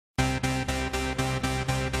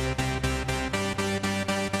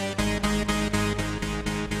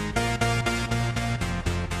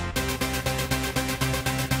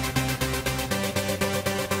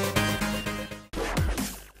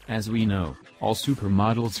As we know, all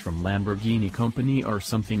supermodels from Lamborghini company are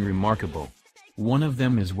something remarkable. One of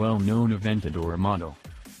them is well-known Aventador model.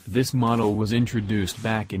 This model was introduced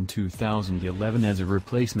back in 2011 as a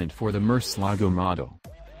replacement for the Murcielago model.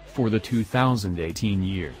 For the 2018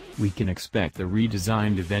 year, we can expect the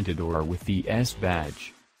redesigned Aventador with the S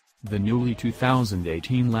badge. The newly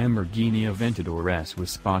 2018 Lamborghini Aventador S was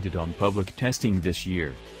spotted on public testing this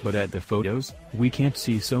year, but at the photos, we can't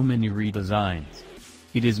see so many redesigns.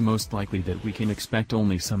 It is most likely that we can expect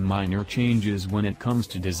only some minor changes when it comes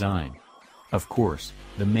to design. Of course,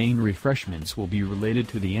 the main refreshments will be related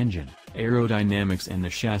to the engine, aerodynamics and the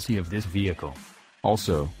chassis of this vehicle.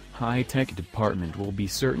 Also, high-tech department will be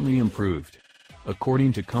certainly improved.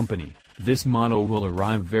 According to company, this model will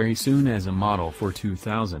arrive very soon as a model for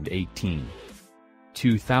 2018.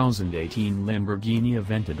 2018 Lamborghini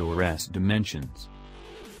Aventador S dimensions.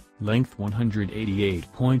 Length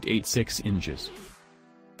 188.86 inches.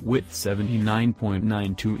 Width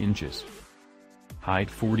 79.92 inches. Height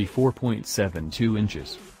 44.72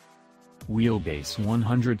 inches. Wheelbase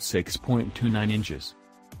 106.29 inches.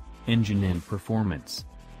 Engine and performance.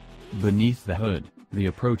 Beneath the hood, the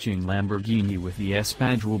approaching Lamborghini with the S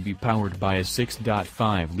badge will be powered by a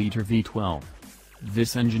 6.5-liter V12.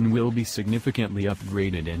 This engine will be significantly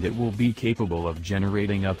upgraded and it will be capable of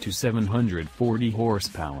generating up to 740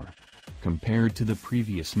 horsepower. Compared to the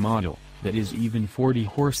previous model, that is even 40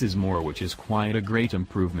 horses more, which is quite a great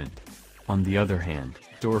improvement. On the other hand,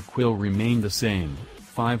 torque will remain the same,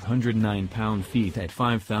 509 pound-feet at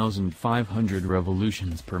 5,500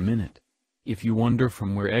 revolutions per minute. If you wonder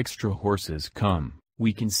from where extra horses come,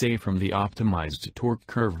 we can say from the optimized torque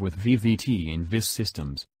curve with VVT and VIS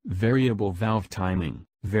systems, variable valve timing,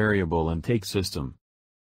 variable intake system.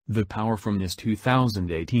 The power from this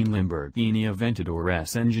 2018 Lamborghini Aventador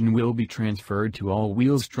S engine will be transferred to all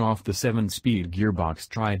wheels off the 7-speed gearbox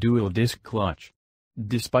tri-dual disc clutch.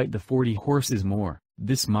 Despite the 40 horses more,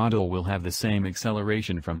 this model will have the same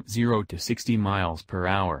acceleration from 0 to 60 miles per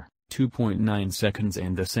hour, 2.9 seconds,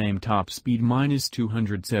 and the same top speed minus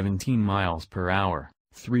 217 miles per hour,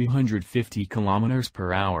 350 kilometers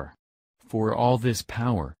per hour. For all this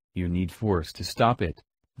power, you need force to stop it.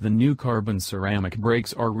 The new carbon ceramic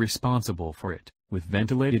brakes are responsible for it, with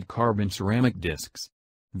ventilated carbon ceramic discs.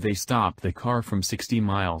 They stop the car from 60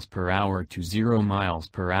 miles per hour to 0 miles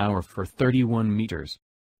per hour for 31 meters.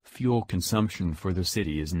 Fuel consumption for the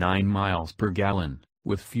city is 9 miles per gallon,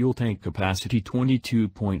 with fuel tank capacity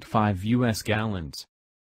 22.5 US gallons.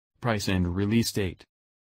 Price and release date.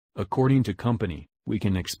 According to company, we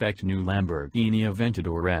can expect new Lamborghini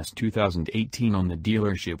Aventador S 2018 on the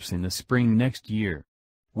dealerships in the spring next year.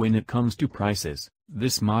 When it comes to prices,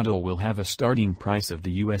 this model will have a starting price of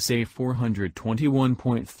the USA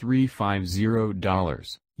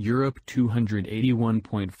 $421.350, Europe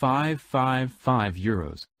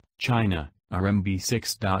 €281.555, China, RMB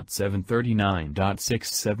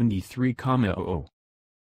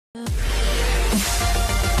 6.739.673,00.